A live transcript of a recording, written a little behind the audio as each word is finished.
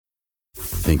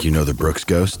Think you know the Brooks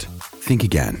Ghost? Think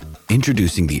again.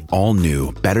 Introducing the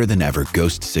all-new, better-than-ever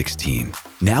Ghost 16.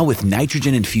 Now with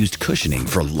nitrogen-infused cushioning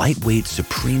for lightweight,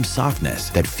 supreme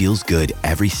softness that feels good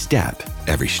every step,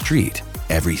 every street,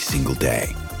 every single day.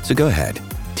 So go ahead,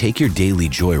 take your daily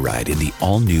joyride in the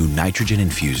all-new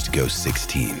nitrogen-infused Ghost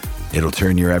 16. It'll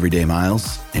turn your everyday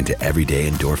miles into everyday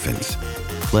endorphins.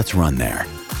 Let's run there.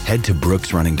 Head to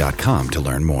brooksrunning.com to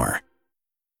learn more.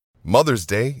 Mother's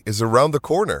Day is around the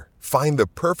corner. Find the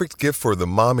perfect gift for the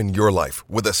mom in your life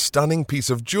with a stunning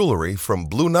piece of jewelry from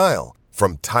Blue Nile.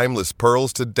 From timeless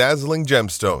pearls to dazzling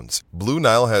gemstones, Blue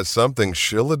Nile has something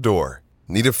she'll adore.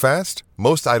 Need it fast?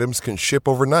 Most items can ship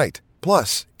overnight.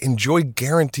 Plus, enjoy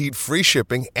guaranteed free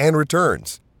shipping and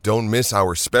returns. Don't miss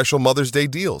our special Mother's Day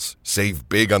deals. Save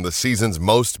big on the season's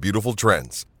most beautiful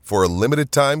trends. For a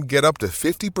limited time, get up to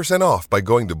 50% off by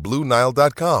going to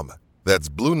BlueNile.com. That's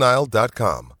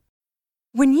BlueNile.com.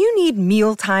 When you need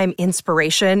mealtime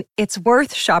inspiration, it's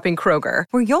worth shopping Kroger,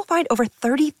 where you'll find over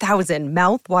 30,000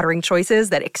 mouth-watering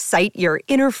choices that excite your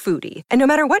inner foodie. And no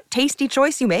matter what tasty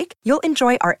choice you make, you'll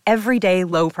enjoy our everyday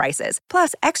low prices,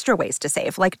 plus extra ways to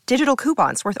save, like digital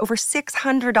coupons worth over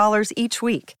 $600 each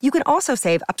week. You can also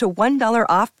save up to $1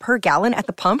 off per gallon at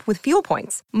the pump with fuel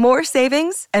points. More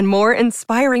savings and more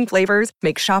inspiring flavors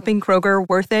make shopping Kroger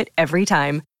worth it every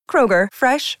time. Kroger,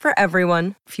 fresh for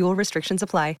everyone. Fuel restrictions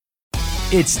apply.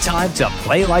 It's time to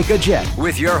play like a Jet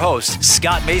with your host,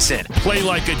 Scott Mason. Play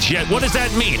like a Jet. What does that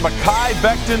mean? Mekhi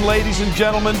Becton, ladies and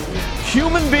gentlemen.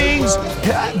 Human beings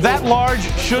that large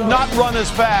should not run as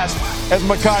fast as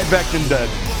Mekhi Becton did.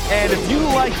 And if you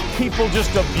like people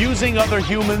just abusing other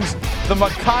humans, the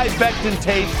Mekhi Becton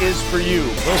tape is for you.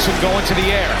 Wilson going to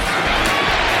the air.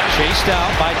 Chased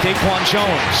out by Daquan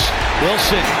Jones.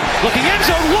 Wilson looking end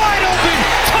zone wide open.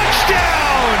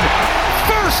 Touchdown!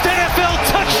 First NFL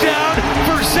touchdown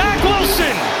for Zach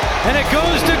Wilson. And it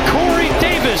goes to Corey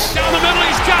Davis. Down the middle,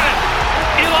 he's got it.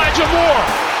 Elijah Moore,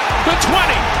 the 20,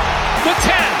 the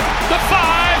 10, the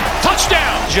 5,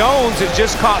 touchdown. Jones had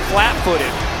just caught flat-footed.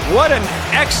 What an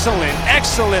excellent,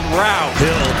 excellent route.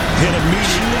 Hill hit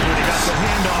immediately when he got the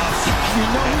handoff. You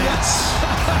know that's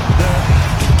the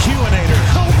Q-inator.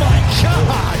 Oh my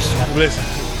gosh. Listen,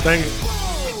 thank you.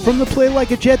 From the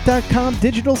PlayLikeAJet.com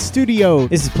digital studio,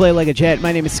 this is Play Like a Jet.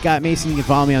 My name is Scott Mason. You can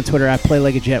follow me on Twitter at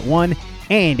PlayLikeAJet1.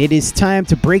 And it is time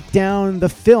to break down the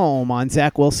film on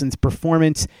Zach Wilson's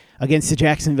performance against the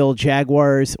Jacksonville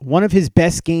Jaguars. One of his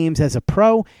best games as a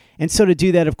pro. And so to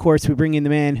do that, of course, we bring in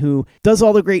the man who does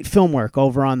all the great film work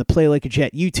over on the Play Like a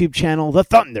Jet YouTube channel, The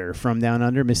Thunder from Down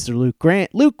Under, Mr. Luke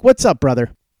Grant. Luke, what's up, brother?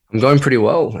 I'm going pretty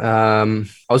well.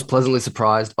 I was pleasantly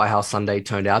surprised by how Sunday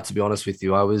turned out, to be honest with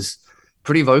you. I was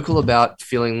pretty vocal about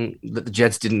feeling that the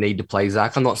Jets didn't need to play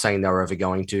Zach. I'm not saying they were ever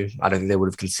going to. I don't think they would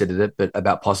have considered it, but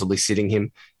about possibly sitting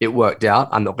him. It worked out.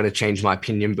 I'm not going to change my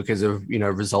opinion because of,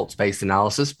 results-based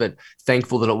analysis, but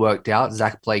thankful that it worked out.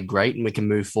 Zach played great, and we can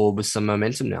move forward with some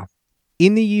momentum now.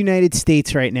 In the United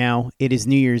States right now, it is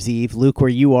New Year's Eve. Luke, where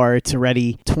you are, it's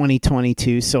already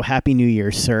 2022, so Happy New Year,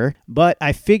 sir. But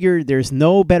I figured there's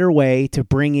no better way to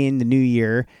bring in the new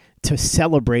year, to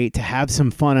celebrate, to have some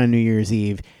fun on New Year's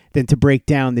Eve, than to break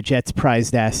down the Jets'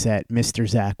 prized asset, Mr.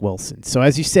 Zach Wilson. So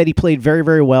as you said, he played very,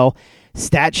 very well.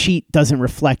 Stat sheet doesn't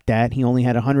reflect that. He only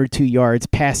had 102 yards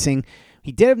passing.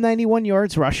 He did have 91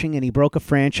 yards rushing, and he broke a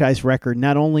franchise record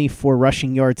not only for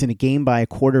rushing yards in a game by a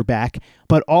quarterback,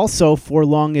 but also for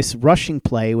longest rushing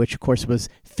play, which of course was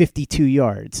 52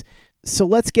 yards. So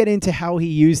let's get into how he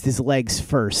used his legs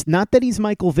first. Not that he's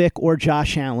Michael Vick or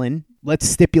Josh Allen. Let's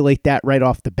stipulate that right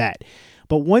off the bat.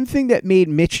 But one thing that made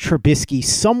Mitch Trubisky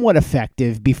somewhat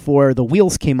effective before the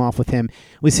wheels came off with him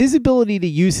was his ability to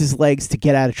use his legs to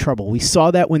get out of trouble. We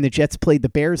saw that when the Jets played the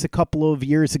Bears a couple of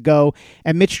years ago,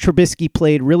 and Mitch Trubisky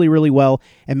played really, really well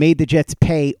and made the Jets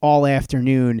pay all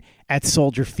afternoon at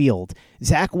Soldier Field.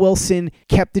 Zach Wilson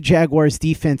kept the Jaguars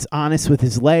defense honest with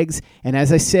his legs, and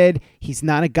as I said, he's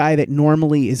not a guy that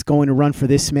normally is going to run for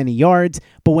this many yards,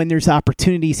 but when there's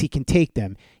opportunities, he can take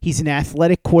them. He's an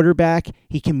athletic quarterback,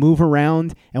 he can move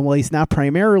around, and while he's not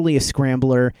primarily a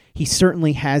scrambler, he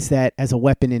certainly has that as a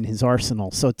weapon in his arsenal.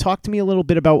 So talk to me a little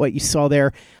bit about what you saw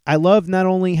there. I love not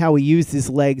only how he used his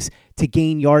legs to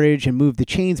gain yardage and move the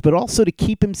chains, but also to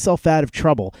keep himself out of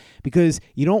trouble, because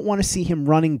you don't want to see him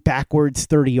running backwards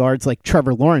 30 yards like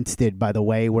Trevor Lawrence did, by the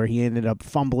way, where he ended up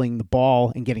fumbling the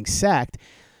ball and getting sacked.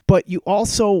 But you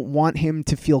also want him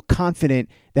to feel confident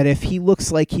that if he looks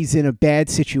like he's in a bad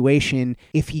situation,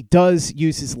 if he does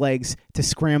use his legs to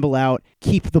scramble out,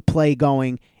 keep the play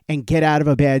going, and get out of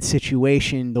a bad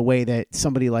situation the way that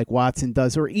somebody like Watson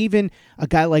does, or even a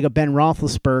guy like a Ben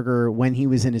Roethlisberger when he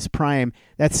was in his prime.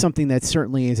 That's something that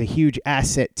certainly is a huge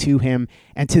asset to him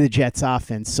and to the Jets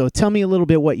offense. So tell me a little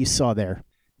bit what you saw there.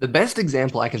 The best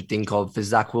example I can think of for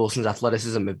Zach Wilson's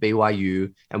athleticism at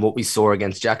BYU and what we saw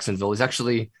against Jacksonville is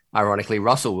actually, ironically,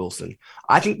 Russell Wilson.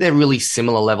 I think they're really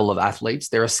similar level of athletes.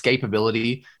 Their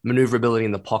escapability, maneuverability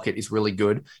in the pocket is really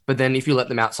good. But then if you let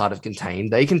them outside of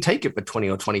contain, they can take it for 20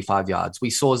 or 25 yards.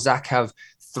 We saw Zach have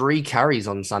 3 carries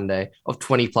on Sunday of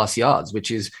 20 plus yards,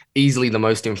 which is easily the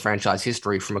most in franchise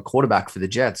history from a quarterback for the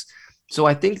Jets. So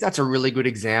I think that's a really good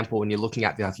example when you're looking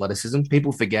at the athleticism.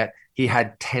 People forget he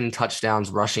had 10 touchdowns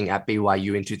rushing at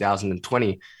BYU in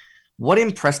 2020. What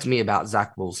impressed me about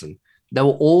Zach Wilson, they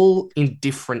were all in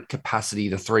different capacity,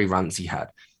 the 3 runs he had.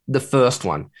 The first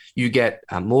one, you get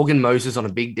Morgan Moses on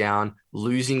a big down,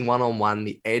 losing one-on-one.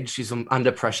 The edge is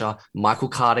under pressure. Michael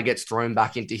Carter gets thrown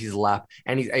back into his lap,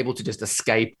 and he's able to just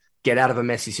escape, get out of a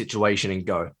messy situation, and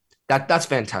go. That's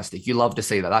fantastic. You love to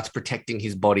see that. That's protecting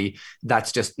his body.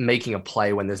 That's just making a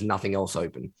play when there's nothing else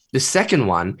open. The second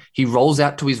one, he rolls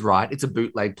out to his right. It's a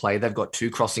bootleg play. They've got 2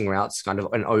 crossing routes, kind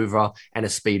of an over and a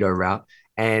speedo route.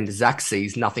 And Zach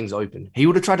sees nothing's open. He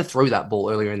would have tried to throw that ball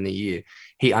earlier in the year.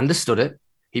 He understood it.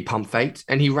 He pump faked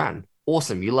and he ran.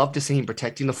 Awesome. You love to see him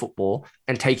protecting the football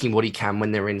and taking what he can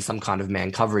when they're in some kind of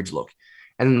man coverage look.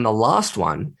 And then the last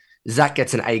one, Zach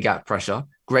gets an A-gap pressure.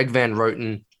 Greg Van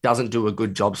Roten doesn't do a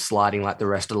good job sliding like the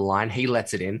rest of the line. He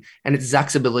lets it in. And it's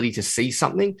Zach's ability to see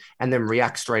something and then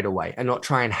react straight away and not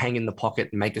try and hang in the pocket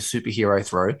and make a superhero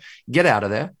throw. Get out of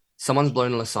there. Someone's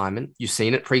blown an assignment. You've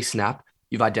seen it pre-snap.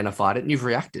 You've identified it and you've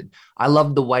reacted. I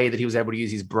love the way that he was able to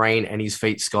use his brain and his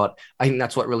feet, Scott. I think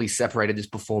that's what really separated this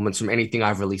performance from anything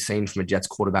I've really seen from a Jets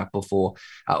quarterback before.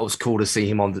 It was cool to see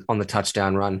him on the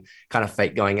touchdown run, kind of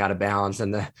fake going out of bounds.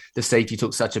 And the safety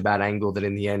took such a bad angle that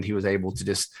in the end, he was able to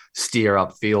just steer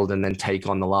upfield and then take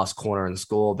on the last corner and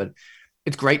score. But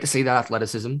it's great to see that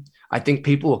athleticism. I think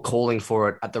people are calling for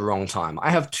it at the wrong time. I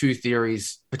have 2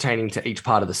 theories pertaining to each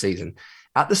part of the season.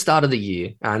 At the start of the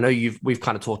year, and I know we've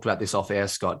kind of talked about this off air,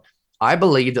 Scott, I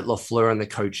believe that LaFleur and the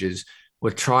coaches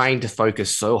were trying to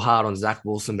focus so hard on Zach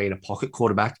Wilson being a pocket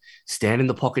quarterback, stand in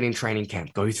the pocket in training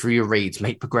camp, go through your reads,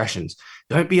 make progressions.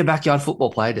 Don't be a backyard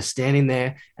football player, just stand in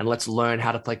there and let's learn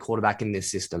how to play quarterback in this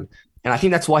system. And I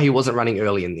think that's why he wasn't running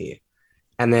early in the year.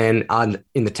 And then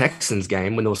in the Texans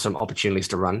game, when there was some opportunities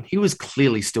to run, he was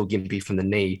clearly still gimpy from the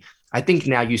knee. I think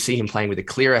now you see him playing with a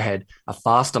clearer head, a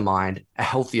faster mind, a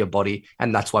healthier body,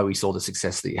 and that's why we saw the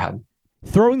success that he had.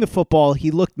 Throwing the football, he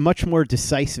looked much more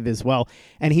decisive as well,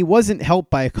 and he wasn't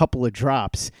helped by a couple of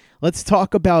drops. Let's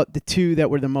talk about the 2 that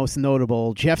were the most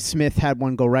notable. Jeff Smith had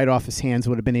one go right off his hands,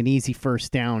 would have been an easy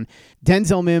first down.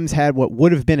 Denzel Mims had what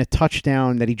would have been a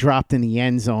touchdown that he dropped in the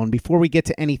end zone. Before we get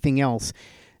to anything else,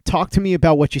 talk to me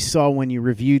about what you saw when you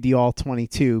reviewed the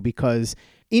All-22, because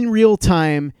in real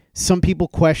time, some people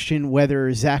question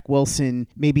whether Zach Wilson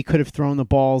maybe could have thrown the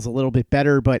balls a little bit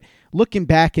better, but looking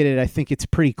back at it, I think it's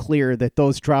pretty clear that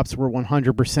those drops were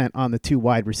 100% on the 2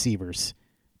 wide receivers.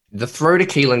 The throw to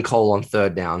Keelan Cole on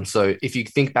 3rd down. So if you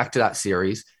think back to that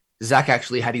series, Zach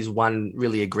actually had his one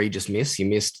really egregious miss. He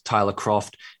missed Tyler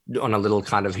Kroft on a little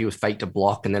he was faked a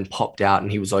block and then popped out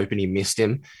and he was open. He missed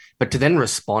him. But to then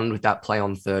respond with that play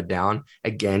on 3rd down,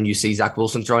 again, you see Zach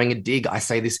Wilson throwing a dig. I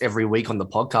say this every week on the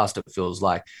podcast, it feels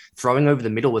like. Throwing over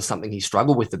the middle was something he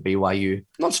struggled with at BYU.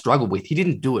 Not struggled with, he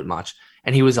didn't do it much.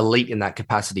 And he was elite in that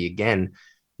capacity again.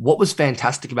 What was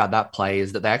fantastic about that play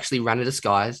is that they actually ran a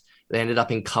disguise. They ended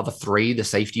up in cover 3. The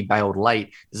safety bailed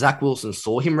late. Zach Wilson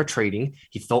saw him retreating.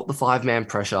 He felt the 5-man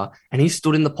pressure, and he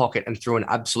stood in the pocket and threw an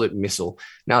absolute missile.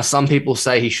 Now, some people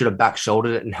say he should have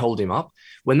back-shouldered it and held him up.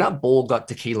 When that ball got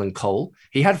to Keelan Cole,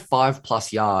 he had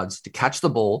 5+ yards to catch the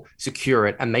ball, secure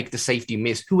it, and make the safety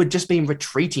miss, who had just been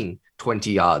retreating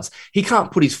 20 yards. He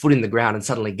can't put his foot in the ground and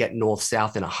suddenly get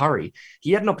north-south in a hurry.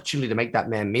 He had an opportunity to make that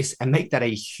man miss and make that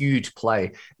a huge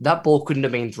play. That ball couldn't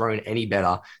have been thrown any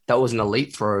better. That was an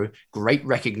elite throw, great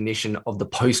recognition of the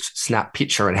post-snap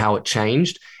picture and how it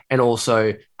changed, and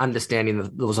also understanding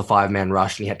that there was a 5-man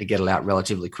rush and he had to get it out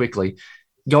relatively quickly.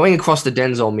 Going across the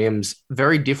Denzel Mims,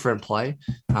 very different play.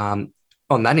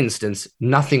 On that instance,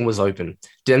 nothing was open.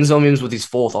 Denzel Mims with his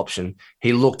 4th option.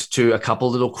 He looked to a couple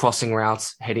little crossing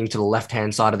routes heading to the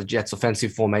left-hand side of the Jets'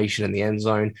 offensive formation in the end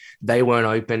zone. They weren't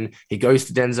open. He goes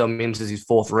to Denzel Mims as his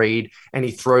 4th read, and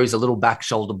he throws a little back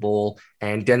shoulder ball,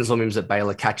 and Denzel Mims at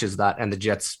Baylor catches that, and the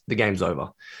Jets, the game's over.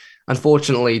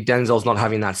 Unfortunately, Denzel's not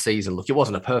having that season. Look, it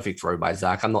wasn't a perfect throw by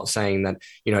Zach. I'm not saying that,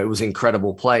 it was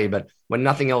incredible play, but when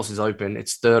nothing else is open,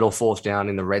 it's third or fourth down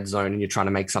in the red zone and you're trying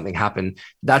to make something happen.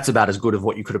 That's about as good of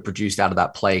what you could have produced out of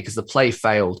that play, because the play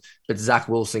failed, but Zach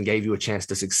Wilson gave you a chance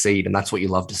to succeed, and that's what you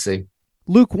love to see.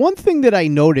 Luke, one thing that I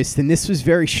noticed, and this was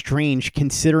very strange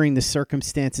considering the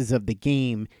circumstances of the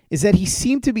game, is that he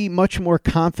seemed to be much more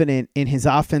confident in his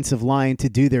offensive line to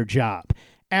do their job.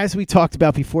 As we talked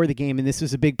about before the game, and this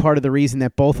was a big part of the reason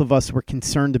that both of us were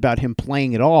concerned about him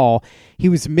playing at all, he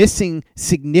was missing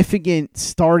significant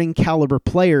starting caliber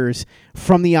players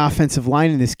from the offensive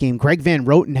line in this game. Greg Van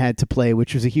Roten had to play,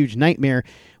 which was a huge nightmare,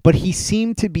 but he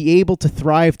seemed to be able to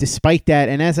thrive despite that.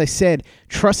 And as I said,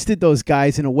 trusted those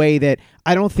guys in a way that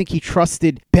I don't think he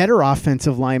trusted better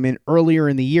offensive linemen earlier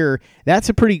in the year. That's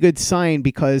a pretty good sign,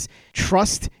 because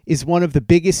trust is one of the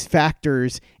biggest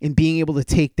factors in being able to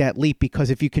take that leap. Because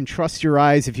if you can trust your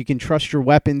eyes, if you can trust your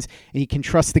weapons, and you can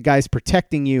trust the guys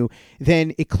protecting you,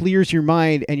 then it clears your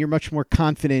mind and you're much more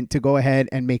confident to go ahead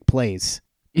and make plays.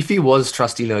 If he was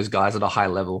trusting those guys at a high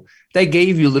level, they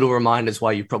gave you little reminders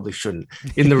why you probably shouldn't.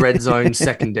 In the red zone,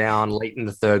 second down, late in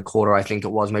the third quarter, I think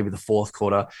it was, maybe the fourth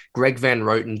quarter, Greg Van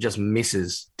Roten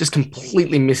just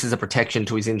completely misses a protection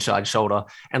to his inside shoulder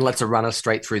and lets a runner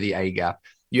straight through the A-gap.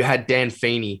 You had Dan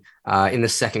Feeney in the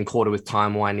second quarter with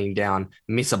time winding down,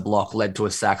 miss a block, led to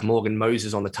a sack. Morgan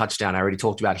Moses on the touchdown, I already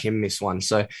talked about him, miss one.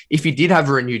 So if he did have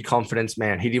a renewed confidence,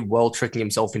 man, he did well tricking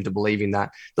himself into believing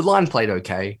that. The line played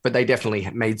okay, but they definitely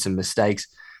made some mistakes.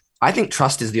 I think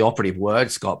trust is the operative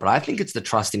word, Scott, but I think it's the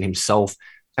trust in himself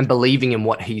and believing in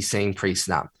what he's seeing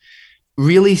pre-snap.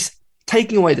 Really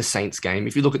taking away the Saints game,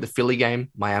 if you look at the Philly game,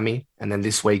 Miami, and then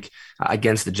this week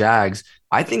against the Jags,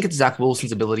 I think it's Zach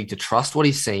Wilson's ability to trust what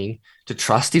he's seeing, to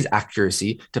trust his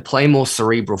accuracy, to play more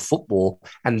cerebral football,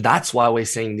 and that's why we're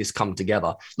seeing this come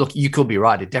together. Look, you could be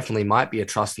right. It definitely might be a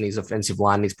trust in his offensive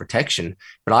line and his protection,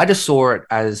 but I just saw it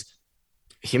as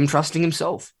him trusting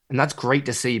himself. And that's great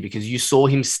to see, because you saw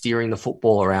him steering the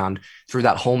football around through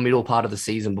that whole middle part of the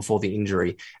season before the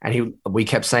injury. And we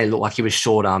kept saying it looked like he was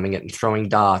short arming it and throwing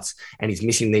darts, and he's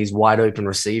missing these wide open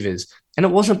receivers. And it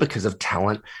wasn't because of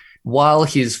talent. While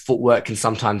his footwork can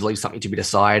sometimes leave something to be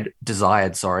desired,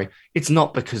 it's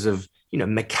not because of,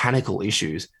 mechanical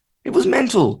issues. It was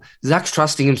mental. Zach's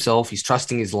trusting himself. He's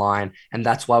trusting his line. And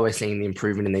that's why we're seeing the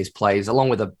improvement in these plays, along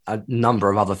with a number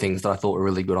of other things that I thought were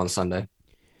really good on Sunday.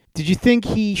 Did you think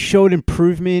he showed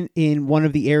improvement in one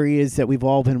of the areas that we've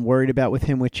all been worried about with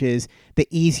him, which is the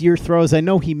easier throws? I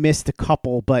know he missed a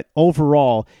couple, but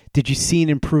overall, did you see an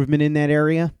improvement in that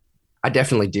area? I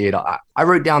definitely did. I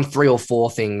wrote down 3 or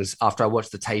 4 things after I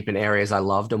watched the tape in areas I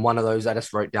loved. And one of those, I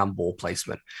just wrote down ball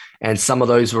placement. And some of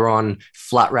those were on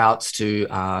flat routes to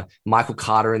Michael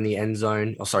Carter in the end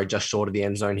zone. Just short of the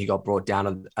end zone. He got brought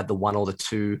down at the 1 or the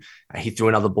 2. He threw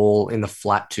another ball in the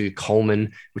flat to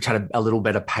Coleman, which had a little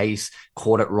better pace,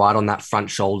 caught it right on that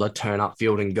front shoulder, turn up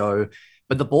field and go.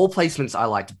 But the ball placements I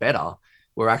liked better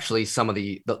were actually some of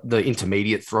the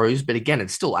intermediate throws. But again,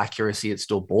 it's still accuracy. It's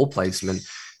still ball placement.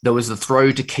 There was the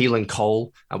throw to Keelan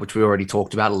Cole, which we already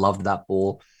talked about. I loved that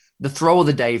ball. The throw of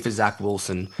the day for Zach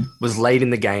Wilson was late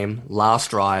in the game, last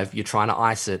drive. You're trying to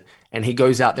ice it, and he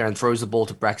goes out there and throws the ball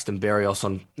to Braxton Berrios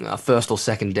on first or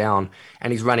second down,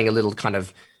 and he's running a little kind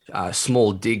of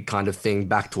small dig kind of thing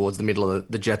back towards the middle of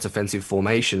the Jets offensive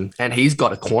formation. And he's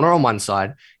got a corner on one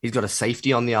side, he's got a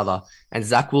safety on the other, and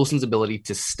Zach Wilson's ability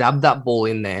to stab that ball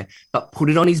in there, but put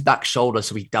it on his back shoulder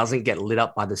so he doesn't get lit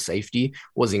up by the safety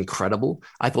was incredible.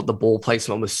 I thought the ball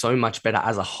placement was so much better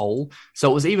as a whole.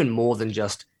 So it was even more than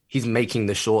just he's making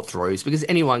the short throws, because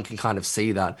anyone can kind of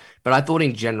see that. But I thought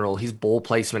in general, his ball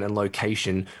placement and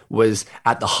location was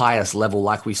at the highest level,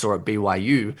 like we saw at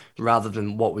BYU, rather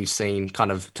than what we've seen kind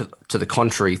of to the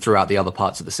contrary throughout the other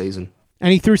parts of the season.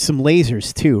 And he threw some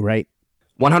lasers too, right?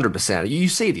 100%. You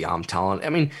see the arm talent. I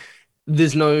mean,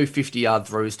 there's no 50-yard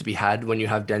throws to be had when you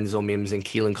have Denzel Mims and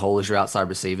Keelan Cole as your outside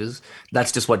receivers.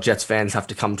 That's just what Jets fans have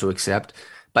to come to accept.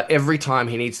 But every time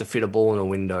he needs to fit a ball in a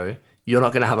window, you're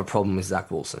not going to have a problem with Zach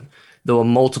Wilson. There were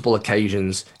multiple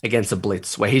occasions against a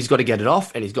blitz where he's got to get it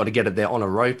off and he's got to get it there on a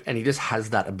rope, and he just has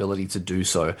that ability to do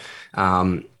so.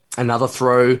 Another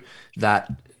throw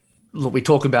that, look, we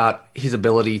talk about his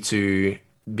ability to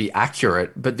be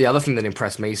accurate, but the other thing that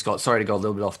impressed me, Scott, sorry to go a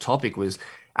little bit off topic, was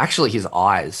actually his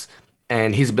eyes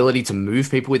and his ability to move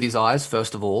people with his eyes,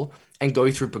 first of all, and go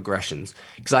through progressions.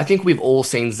 Because I think we've all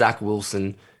seen Zach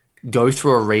Wilson go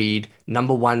through a read,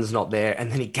 number one's not there,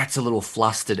 and then he gets a little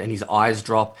flustered and his eyes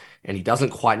drop and he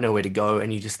doesn't quite know where to go,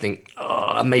 and you just think,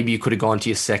 oh, maybe you could have gone to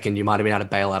your second, you might have been able to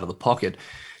bail out of the pocket.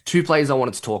 2 plays I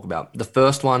wanted to talk about. The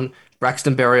first one,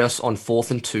 Braxton Berrios on 4th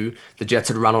and 2. The Jets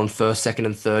had run on 1st, 2nd,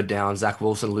 and 3rd down. Zach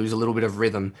Wilson lose a little bit of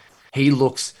rhythm. He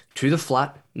looks to the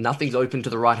flat. Nothing's open to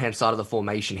the right-hand side of the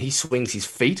formation. He swings his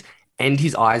feet and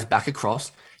his eyes back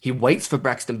across. He waits for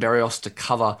Braxton Berrios to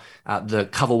cover the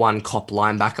cover one cop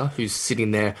linebacker who's sitting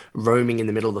there roaming in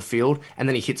the middle of the field. And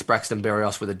then he hits Braxton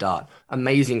Berrios with a dart.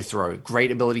 Amazing throw.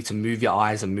 Great ability to move your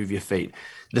eyes and move your feet.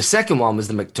 The second one was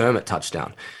the McDermott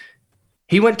touchdown.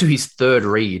 He went to his 3rd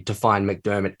read to find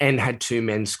McDermott and had 2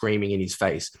 men screaming in his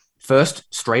face. First,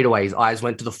 straight away, his eyes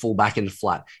went to the fullback in the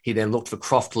flat. He then looked for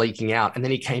Croft leaking out, and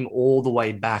then he came all the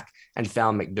way back and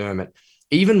found McDermott.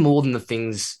 Even more than the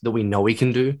things that we know he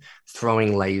can do,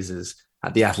 throwing lasers,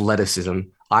 the athleticism.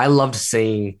 I loved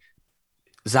seeing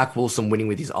Zach Wilson winning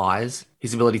with his eyes,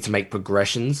 his ability to make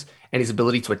progressions, and his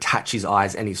ability to attach his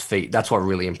eyes and his feet. That's what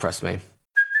really impressed me.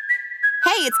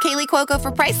 Hey, it's Kaylee Cuoco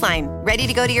for Priceline. Ready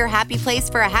to go to your happy place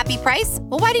for a happy price?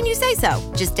 Well, why didn't you say so?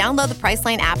 Just download the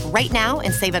Priceline app right now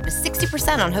and save up to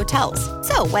 60% on hotels.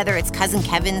 So whether it's Cousin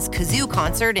Kevin's Kazoo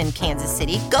Concert in Kansas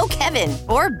City, go Kevin,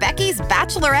 or Becky's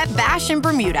Bachelorette Bash in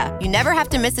Bermuda, you never have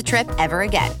to miss a trip ever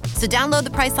again. So download the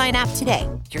Priceline app today.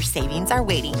 Your savings are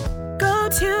waiting. Go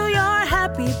to your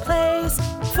happy place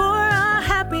for a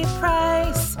happy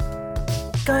price.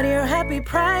 Go to your happy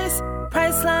price,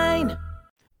 Priceline.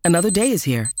 Another day is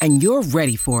here, and you're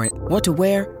ready for it. What to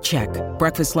wear? Check.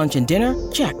 Breakfast, lunch, and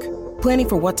dinner? Check. Planning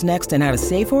for what's next and how to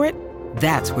save for it?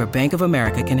 That's where Bank of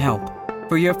America can help.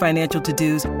 For your financial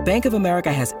to-dos, Bank of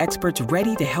America has experts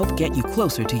ready to help get you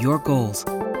closer to your goals.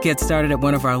 Get started at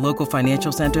one of our local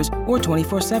financial centers or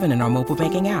 24/7 in our mobile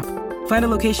banking app. Find a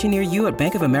location near you at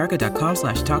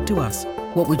bankofamerica.com/talktous.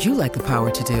 What would you like the power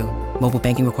to do? Mobile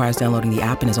banking requires downloading the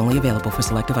app and is only available for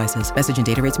select devices. Message and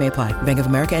data rates may apply. Bank of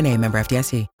America NA, member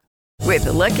FDIC. With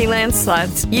the Lucky Land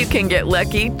Slots, you can get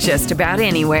lucky just about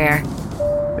anywhere.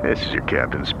 This is your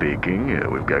captain speaking.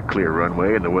 We've got clear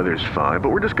runway and the weather's fine, but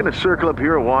we're just going to circle up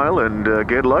here a while and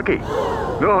get lucky.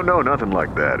 No, nothing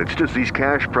like that. It's just these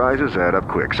cash prizes add up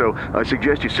quick. So I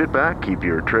suggest you sit back, keep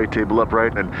your tray table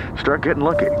upright, and start getting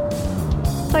lucky.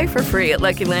 Play for free at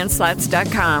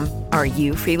LuckyLandSlots.com. Are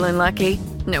you feeling lucky?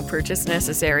 No purchase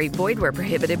necessary. Void where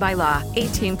prohibited by law.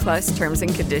 18+ terms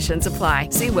and conditions apply.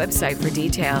 See website for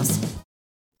details.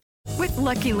 With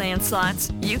Lucky Land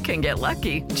Slots, you can get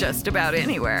lucky just about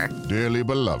anywhere. Dearly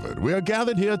beloved, we are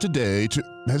gathered here today to...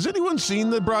 Has anyone seen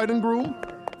the bride and groom?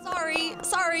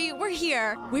 Sorry, we're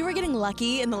here. We were getting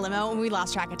lucky in the limo and we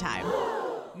lost track of time.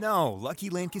 No, Lucky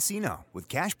Land Casino, with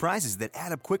cash prizes that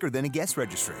add up quicker than a guest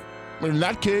registry. In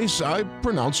that case, I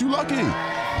pronounce you lucky.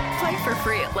 Play for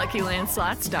free at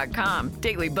LuckyLandSlots.com.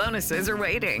 Daily bonuses are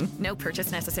waiting. No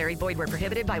purchase necessary. Void where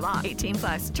prohibited by law.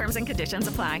 18+. Terms and conditions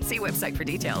apply. See website for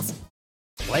details.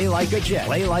 Play like a Jet.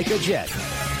 Play like a Jet.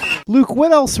 Luke,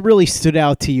 what else really stood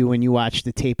out to you when you watched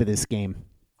the tape of this game?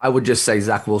 I would just say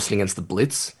Zach Wilson against the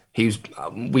blitz.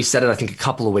 We said it, I think, a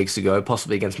couple of weeks ago,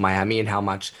 possibly against Miami, and how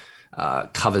much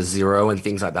cover zero and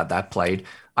things like that played.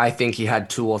 I think he had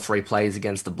 2 or 3 plays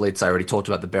against the blitz. I already talked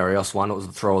about the Berrios one. It was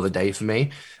the throw of the day for me.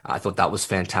 I thought that was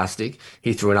fantastic.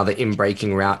 He threw another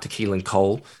in-breaking route to Keelan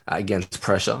Cole against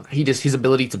pressure. His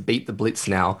ability to beat the blitz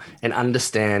now and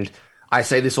understand. I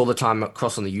say this all the time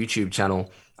across on the YouTube channel.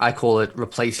 I call it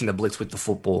replacing the blitz with the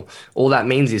football. All that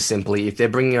means is simply if they're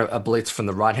bringing a blitz from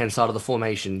the right-hand side of the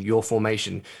formation, your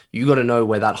formation, you got to know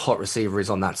where that hot receiver is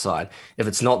on that side. If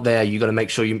it's not there, you got to make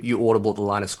sure you audible at the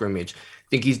line of scrimmage.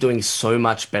 I think he's doing so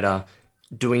much better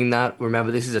doing that.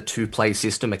 Remember, this is a 2-play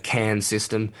system, a can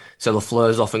system. So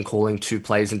LaFleur's often calling 2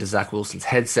 plays into Zach Wilson's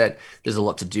headset. There's a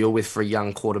lot to deal with for a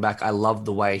young quarterback. I love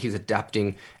the way he's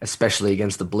adapting, especially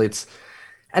against the blitz.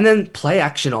 And then play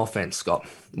action offense, Scott.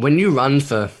 When you run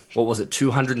for,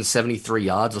 273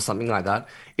 yards or something like that,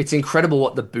 it's incredible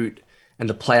what the boot and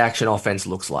the play action offense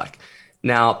looks like.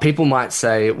 Now, people might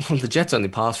say, well, the Jets only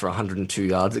passed for 102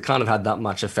 yards. It can't have had that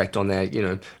much effect on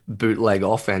their, bootleg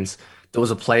offense. There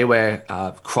was a play where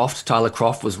Tyler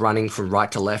Croft was running from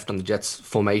right to left on the Jets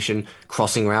formation,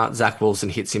 crossing route. Zach Wilson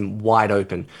hits him wide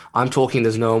open. I'm talking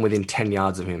there's no one within 10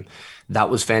 yards of him. That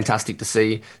was fantastic to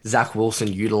see. Zach Wilson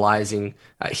utilizing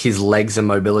his legs and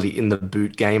mobility in the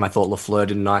boot game. I thought LaFleur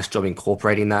did a nice job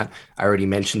incorporating that. I already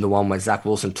mentioned the one where Zach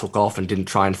Wilson took off and didn't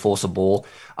try and force a ball.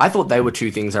 I thought they were 2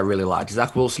 things I really liked.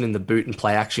 Zach Wilson in the boot and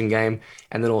play action game,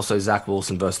 and then also Zach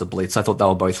Wilson versus the blitz. I thought they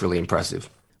were both really impressive.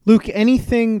 Luke,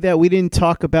 anything that we didn't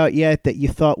talk about yet that you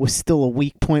thought was still a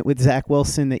weak point with Zach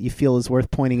Wilson that you feel is worth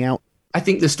pointing out? I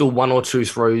think there's still 1 or 2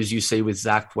 throws you see with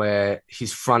Zach where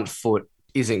his front foot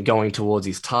isn't going towards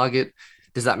his target.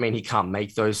 Does that mean he can't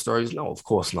make those throws? No, of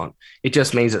course not. It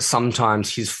just means that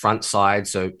sometimes his front side,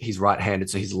 so he's right-handed,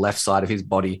 so his left side of his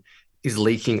body is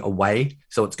leaking away.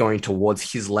 So it's going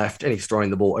towards his left and he's throwing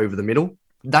the ball over the middle.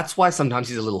 That's why sometimes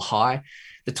he's a little high.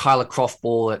 The Tyler Croft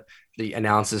ball that the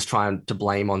announcers trying to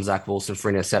blame on Zach Wilson for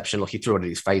interception. Look, he threw it at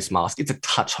his face mask. It's a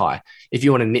touch high. If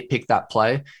you want to nitpick that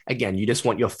play, again, you just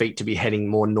want your feet to be heading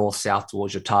more north-south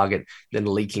towards your target than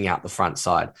leaking out the front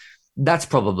side. That's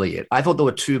probably it. I thought there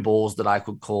were 2 balls that I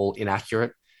could call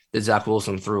inaccurate that Zach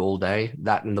Wilson threw all day,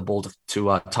 that and the ball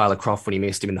to Tyler Croft when he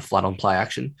missed him in the flat on play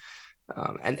action.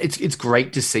 And it's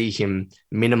great to see him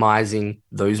minimizing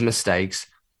those mistakes.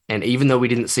 And even though we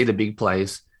didn't see the big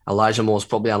plays, Elijah Moore is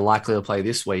probably unlikely to play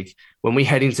this week. When we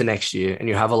head into next year and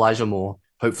you have Elijah Moore,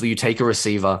 hopefully you take a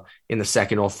receiver in the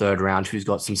 2nd or 3rd round who's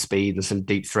got some speed and some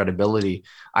deep threat ability.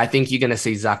 I think you're going to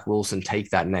see Zach Wilson take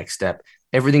that next step.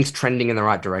 Everything's trending in the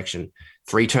right direction.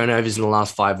 3 turnovers in the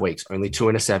last 5 weeks, only 2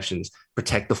 interceptions.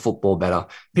 Protect the football better.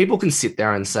 People can sit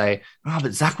there and say,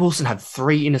 but Zach Wilson had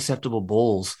 3 interceptable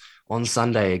balls on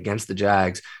Sunday against the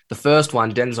Jags. The first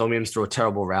one, Denzel Mims threw a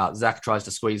terrible route. Zach tries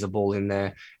to squeeze a ball in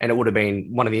there, and it would have been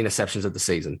one of the interceptions of the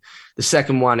season. The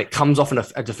second one, it comes off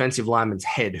a defensive lineman's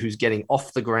head who's getting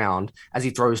off the ground as he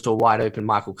throws to a wide open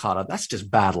Michael Carter. That's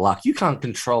just bad luck. You can't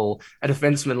control a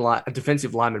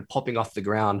defensive lineman popping off the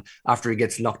ground after he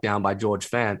gets knocked down by George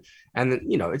Fant. And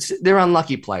they're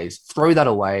unlucky plays. Throw that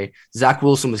away. Zach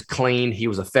Wilson was clean. He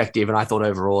was effective. And I thought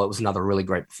overall it was another really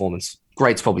great performance.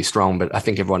 Great's probably strong, but I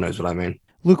think everyone knows what I mean.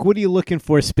 Luke, what are you looking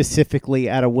for specifically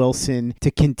out of Wilson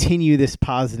to continue this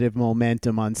positive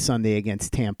momentum on Sunday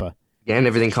against Tampa? Again,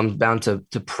 everything comes down to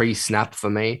pre-snap for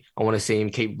me. I want to see him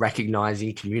keep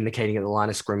recognizing, communicating at the line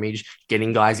of scrimmage,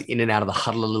 getting guys in and out of the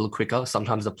huddle a little quicker.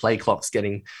 Sometimes the play clock's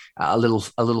getting a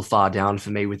little far down for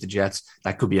me with the Jets.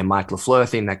 That could be a Mike LaFleur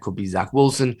thing. That could be Zach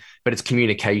Wilson. But it's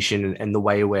communication and the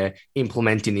way we're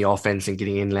implementing the offense and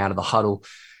getting in and out of the huddle.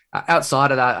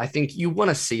 Outside of that, I think you want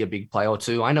to see a big play or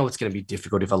two. I know it's going to be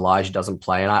difficult if Elijah doesn't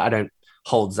play, and I don't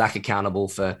hold Zach accountable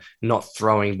for not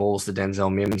throwing balls to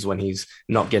Denzel Mims when he's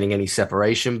not getting any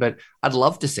separation, but I'd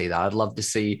love to see that. I'd love to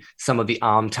see some of the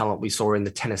arm talent we saw in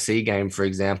the Tennessee game, for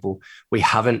example. We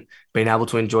haven't been able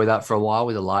to enjoy that for a while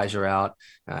with Elijah out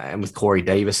and with Corey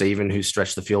Davis even, who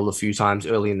stretched the field a few times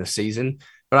early in the season.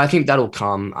 But I think that'll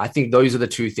come. I think those are the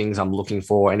 2 things I'm looking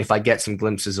for, and if I get some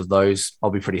glimpses of those,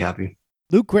 I'll be pretty happy.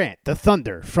 Luke Grant, the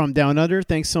Thunder from Down Under,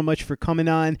 thanks so much for coming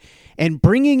on and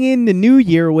bringing in the new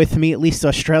year with me, at least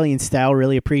Australian style.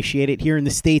 Really appreciate it. Here in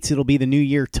the States, it'll be the new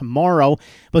year tomorrow,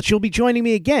 but you'll be joining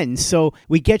me again. So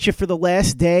we get you for the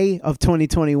last day of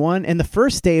 2021 and the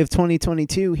first day of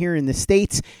 2022 here in the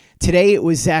States. Today it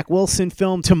was Zach Wilson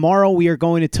film. Tomorrow we are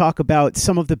going to talk about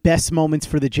some of the best moments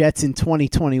for the Jets in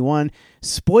 2021.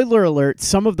 Spoiler alert,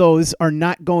 some of those are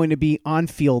not going to be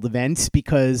on-field events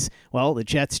because, well, the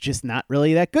Jets just not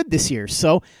really that good this year.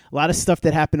 So a lot of stuff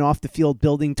that happened off the field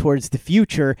building towards the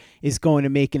future is going to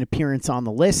make an appearance on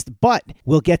the list, but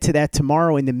we'll get to that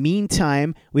tomorrow. In the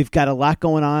meantime, we've got a lot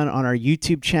going on our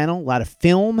YouTube channel, a lot of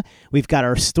film. We've got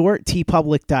our store at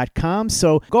tpublic.com.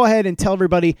 So go ahead and tell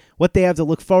everybody what they have to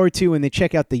look forward to when they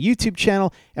check out the YouTube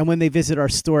channel and when they visit our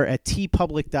store at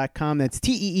tpublic.com. That's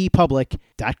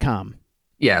teepublic.com.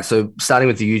 Yeah, so starting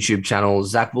with the YouTube channel,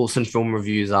 Zach Wilson film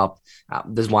reviews up.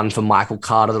 There's one for Michael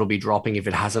Carter that'll be dropping if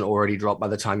it hasn't already dropped by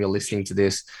the time you're listening to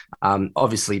this.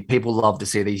 Obviously, people love to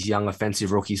see these young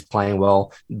offensive rookies playing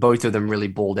well. Both of them really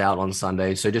balled out on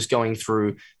Sunday. So just going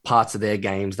through parts of their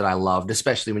games that I loved,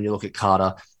 especially when you look at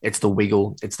Carter, it's the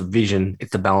wiggle, it's the vision,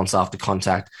 it's the balance after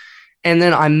contact. And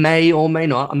then I may or may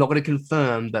not, I'm not going to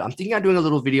confirm, but I'm thinking of doing a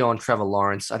little video on Trevor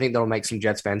Lawrence. I think that'll make some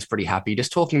Jets fans pretty happy.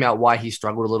 Just talking about why he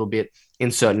struggled a little bit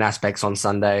in certain aspects on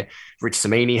Sunday. Rich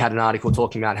Cimini had an article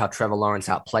talking about how Trevor Lawrence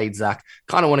outplayed Zach.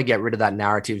 Kind of want to get rid of that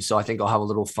narrative, so I think I'll have a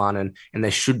little fun, and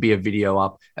there should be a video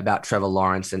up about Trevor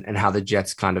Lawrence and how the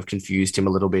Jets kind of confused him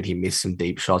a little bit. He missed some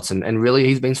deep shots, and really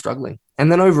he's been struggling.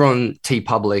 And then over on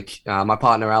TeePublic, my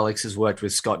partner Alex has worked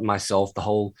with Scott and myself, the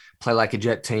whole Play Like a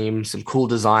Jet team, some cool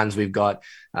designs we've got.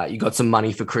 You got some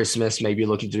money for Christmas, maybe you're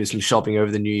looking to do some shopping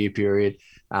over the New Year period.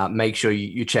 Make sure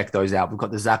you check those out. We've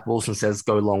got the Zach Wilson Says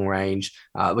Go Long Range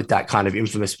with that kind of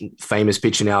famous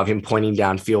picture now of him pointing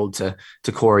downfield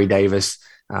to Corey Davis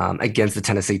against the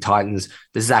Tennessee Titans.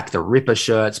 The Zach the Ripper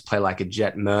shirts, Play Like a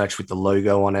Jet merch with the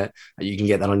logo on it. You can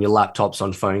get that on your laptops,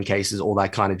 on phone cases, all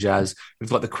that kind of jazz. We've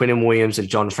got the Quinnen Williams and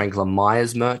John Franklin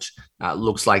Myers merch.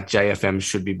 Looks like JFM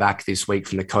should be back this week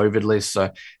from the COVID list.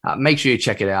 So make sure you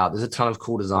check it out. There's a ton of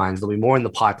cool designs. There'll be more in the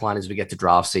pipeline as we get to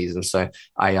draft season. So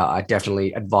I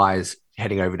definitely advise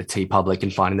heading over to TeePublic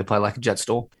and finding the Play Like a Jet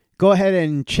store. Go ahead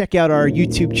and check out our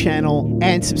YouTube channel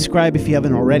and subscribe if you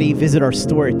haven't already. Visit our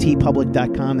store at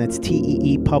teepublic.com. That's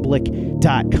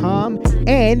teepublic.com.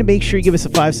 And make sure you give us a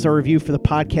 5-star review for the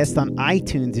podcast on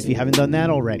iTunes if you haven't done that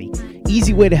already.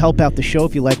 Easy way to help out the show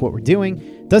if you like what we're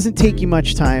doing. Doesn't take you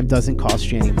much time, doesn't cost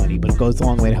you any money, but it goes a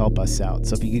long way to help us out.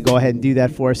 So if you could go ahead and do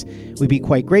that for us, we'd be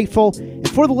quite grateful. And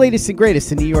for the latest and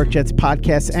greatest in New York Jets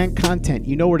podcasts and content,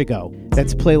 you know where to go.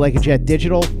 That's Play Like a Jet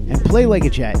Digital and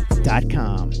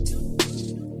PlayLikeAJet.com.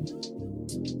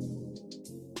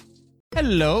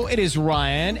 Hello, it is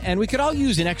Ryan, and we could all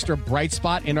use an extra bright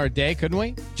spot in our day, couldn't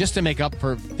we? Just to make up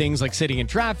for things like sitting in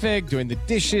traffic, doing the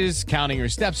dishes, counting your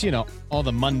steps, you know, all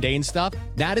the mundane stuff.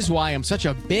 That is why I'm such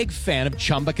a big fan of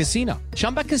Chumba Casino.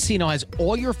 Chumba Casino has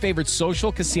all your favorite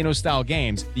social casino-style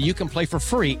games that you can play for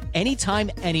free anytime,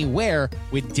 anywhere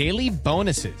with daily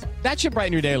bonuses. That should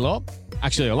brighten your day a little.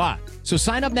 Actually, a lot. So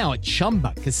sign up now at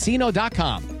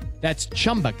ChumbaCasino.com. That's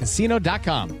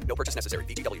ChumbaCasino.com. No purchase necessary.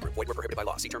 VGW Group. Void where prohibited by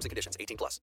law. See terms and conditions.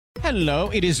 18+. Hello,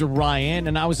 it is Ryan,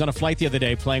 and I was on a flight the other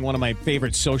day playing one of my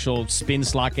favorite social spin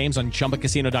slot games on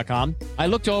ChumbaCasino.com. I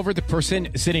looked over at the person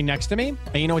sitting next to me,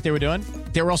 and you know what they were doing?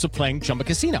 They were also playing Chumba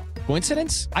Casino.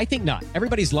 Coincidence? I think not.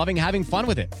 Everybody's loving having fun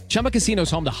with it. Chumba Casino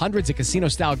is home to hundreds of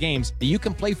casino-style games that you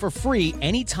can play for free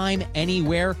anytime,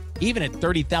 anywhere, even at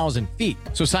 30,000 feet.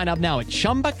 So sign up now at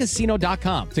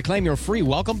ChumbaCasino.com to claim your free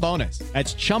welcome bonus.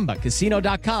 That's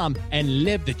ChumbaCasino.com and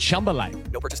live the Chumba life.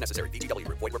 No purchase necessary. VGW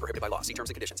Group. Void where prohibited by law. See terms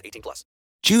and conditions. 18+.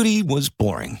 Judy was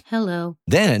boring. Hello.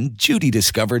 Then Judy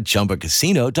discovered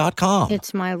ChumbaCasino.com.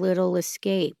 It's my little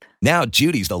escape. Now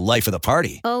Judy's the life of the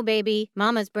party. Oh, baby,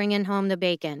 mama's bringing home the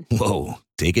bacon. Whoa,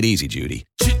 take it easy, Judy.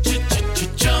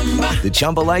 The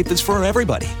Chumba life is for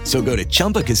everybody. So go to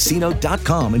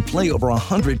ChumbaCasino.com and play over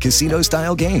 100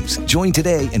 casino-style games. Join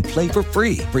today and play for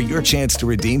free for your chance to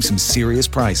redeem some serious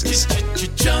prizes.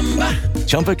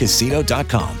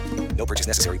 ChumbaCasino.com. No purchase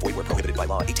necessary. Void where prohibited by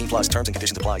law. 18+. Terms and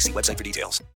conditions apply. See website for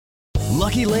details.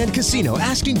 Lucky Land Casino,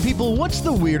 asking people, what's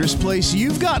the weirdest place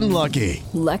you've gotten lucky?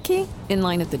 Lucky? In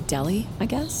line at the deli, I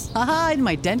guess? Aha, in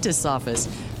my dentist's office.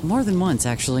 More than once,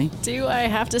 actually. Do I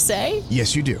have to say?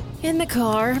 Yes, you do. In the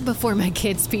car before my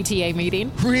kids' PTA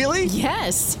meeting. Really?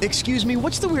 Yes. Excuse me,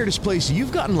 what's the weirdest place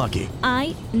you've gotten lucky?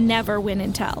 I never win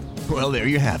and tell. Well, there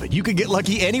you have it. You can get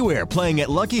lucky anywhere, playing at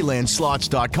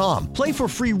LuckyLandSlots.com. Play for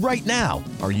free right now.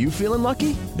 Are you feeling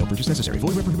lucky? No purchase necessary. Void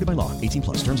where prohibited by law.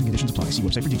 18+. Terms and conditions apply. See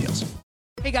website for details.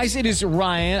 Hey guys, it is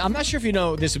Ryan. I'm not sure if you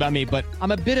know this about me, but I'm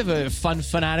a bit of a fun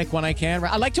fanatic when I can.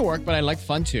 I like to work, but I like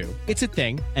fun too. It's a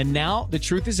thing. And now the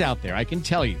truth is out there. I can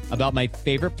tell you about my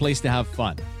favorite place to have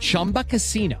fun. Chumba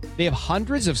Casino. They have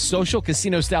hundreds of social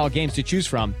casino style games to choose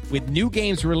from with new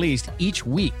games released each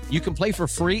week. You can play for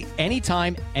free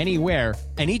anytime, anywhere.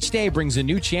 And each day brings a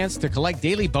new chance to collect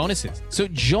daily bonuses. So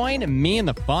join me in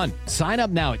the fun. Sign up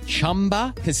now at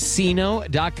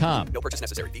ChumbaCasino.com. No purchase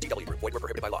necessary. VGW Group. Void where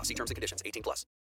prohibited by law. See terms and conditions. 18+.